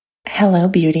Hello,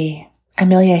 beauty.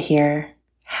 Amelia here.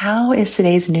 How is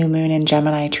today's new moon in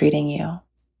Gemini treating you?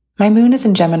 My moon is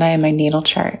in Gemini in my natal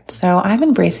chart, so I'm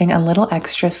embracing a little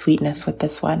extra sweetness with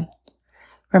this one,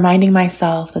 reminding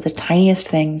myself that the tiniest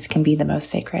things can be the most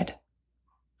sacred.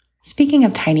 Speaking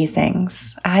of tiny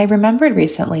things, I remembered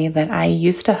recently that I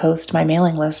used to host my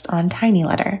mailing list on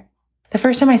TinyLetter. The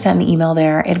first time I sent an email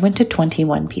there, it went to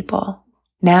 21 people.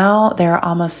 Now there are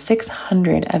almost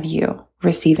 600 of you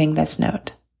receiving this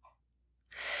note.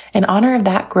 In honor of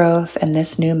that growth and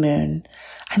this new moon,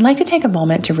 I'd like to take a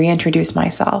moment to reintroduce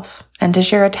myself and to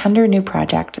share a tender new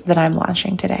project that I'm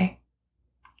launching today.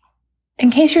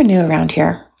 In case you're new around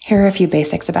here are a few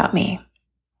basics about me.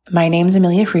 My name's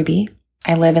Amelia Ruby.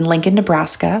 I live in Lincoln,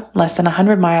 Nebraska, less than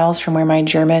 100 miles from where my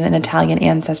German and Italian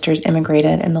ancestors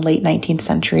immigrated in the late 19th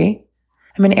century.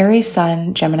 I'm an Aries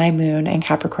sun, Gemini moon, and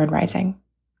Capricorn rising.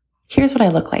 Here's what I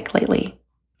look like lately.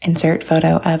 Insert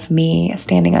photo of me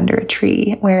standing under a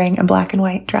tree wearing a black and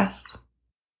white dress.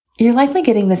 You're likely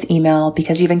getting this email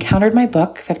because you've encountered my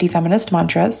book, 50 Feminist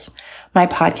Mantras, my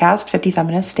podcast, 50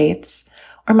 Feminist States,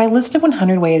 or my list of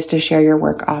 100 ways to share your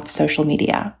work off social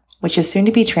media, which is soon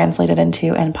to be translated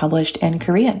into and published in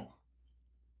Korean.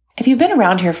 If you've been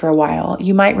around here for a while,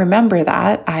 you might remember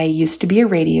that I used to be a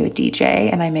radio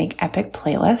DJ and I make epic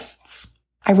playlists.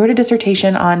 I wrote a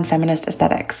dissertation on feminist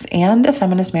aesthetics and a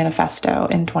feminist manifesto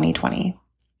in 2020.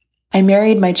 I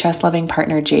married my chess-loving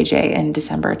partner JJ in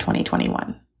December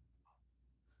 2021.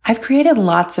 I've created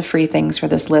lots of free things for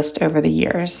this list over the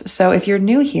years, so if you're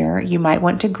new here, you might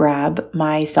want to grab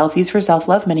my Selfies for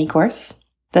Self-Love mini course,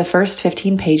 the first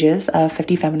 15 pages of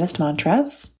 50 Feminist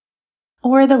Mantras,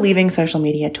 or the Leaving Social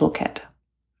Media Toolkit.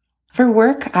 For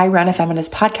work, I run a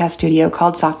feminist podcast studio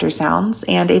called Softer Sounds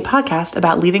and a podcast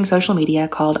about leaving social media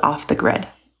called Off the Grid.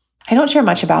 I don't share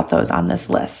much about those on this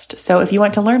list, so if you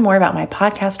want to learn more about my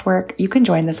podcast work, you can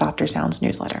join the Softer Sounds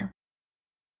newsletter.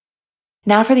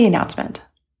 Now for the announcement.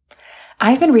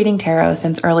 I've been reading tarot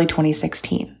since early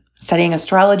 2016, studying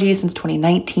astrology since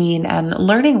 2019, and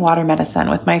learning water medicine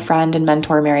with my friend and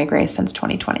mentor Mary Grace since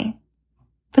 2020.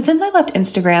 But since I left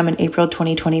Instagram in April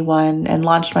 2021 and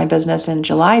launched my business in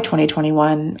July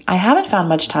 2021, I haven't found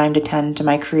much time to tend to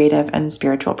my creative and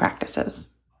spiritual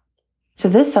practices. So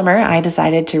this summer, I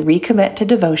decided to recommit to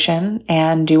devotion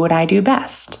and do what I do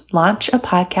best, launch a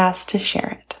podcast to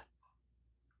share it.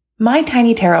 My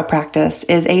Tiny Tarot practice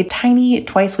is a tiny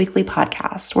twice-weekly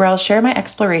podcast where I'll share my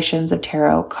explorations of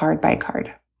tarot card by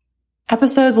card.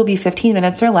 Episodes will be 15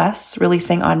 minutes or less,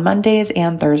 releasing on Mondays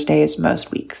and Thursdays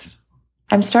most weeks.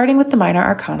 I'm starting with the minor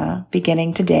arcana,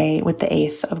 beginning today with the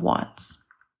Ace of Wands.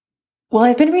 While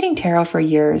I've been reading tarot for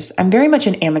years, I'm very much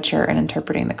an amateur in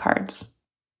interpreting the cards.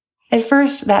 At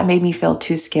first, that made me feel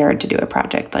too scared to do a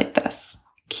project like this.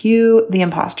 Cue the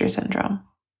imposter syndrome.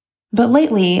 But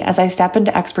lately, as I step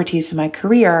into expertise in my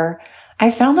career,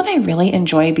 I found that I really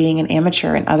enjoy being an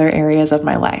amateur in other areas of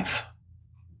my life.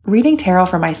 Reading tarot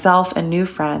for myself and new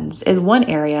friends is one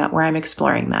area where I'm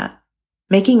exploring that.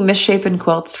 Making misshapen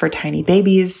quilts for tiny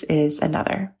babies is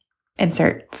another.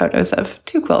 Insert photos of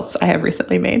 2 quilts I have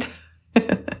recently made.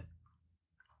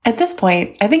 At this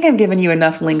point, I think I've given you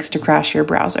enough links to crash your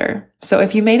browser. So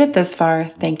if you made it this far,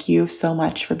 thank you so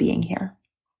much for being here.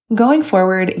 Going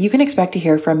forward, you can expect to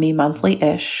hear from me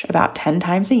monthly-ish, about 10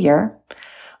 times a year,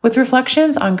 with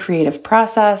reflections on creative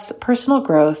process, personal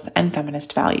growth, and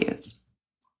feminist values.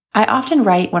 I often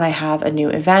write when I have a new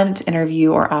event,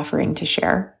 interview, or offering to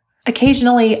share.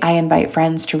 Occasionally, I invite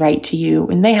friends to write to you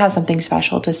when they have something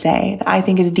special to say that I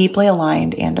think is deeply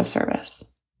aligned and of service.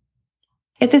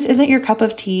 If this isn't your cup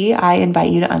of tea, I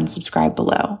invite you to unsubscribe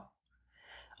below.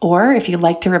 Or if you'd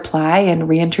like to reply and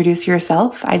reintroduce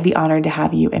yourself, I'd be honored to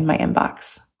have you in my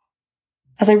inbox.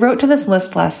 As I wrote to this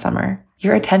list last summer,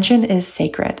 your attention is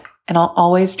sacred, and I'll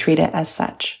always treat it as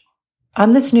such.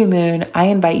 On this new moon, I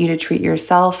invite you to treat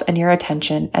yourself and your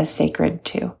attention as sacred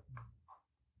too.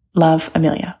 Love,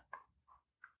 Amelia.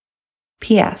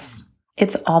 P.S.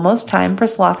 It's almost time for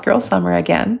Sloth Girl Summer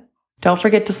again. Don't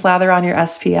forget to slather on your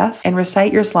SPF and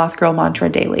recite your Sloth Girl mantra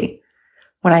daily.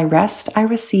 When I rest, I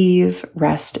receive.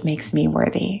 Rest makes me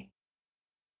worthy.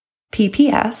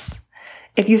 P.P.S.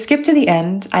 If you skip to the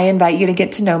end, I invite you to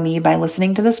get to know me by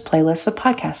listening to this playlist of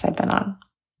podcasts I've been on.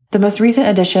 The most recent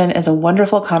addition is a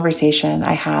wonderful conversation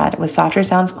I had with Softer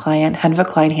Sounds client Henva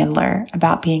Kleinhandler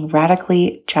about being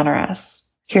radically generous.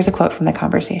 Here's a quote from the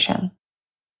conversation.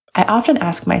 I often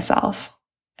ask myself,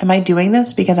 am I doing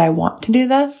this because I want to do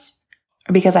this,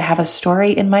 or because I have a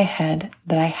story in my head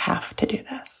that I have to do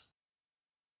this?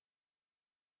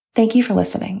 Thank you for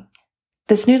listening.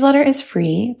 This newsletter is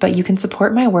free, but you can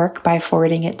support my work by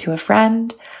forwarding it to a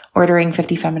friend, ordering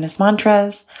 50 feminist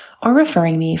mantras, or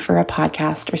referring me for a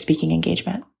podcast or speaking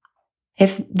engagement.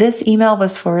 If this email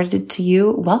was forwarded to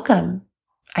you, welcome.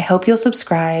 I hope you'll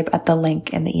subscribe at the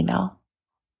link in the email.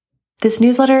 This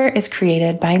newsletter is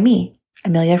created by me,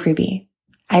 Amelia Ruby.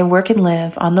 I work and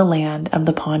live on the land of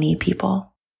the Pawnee people.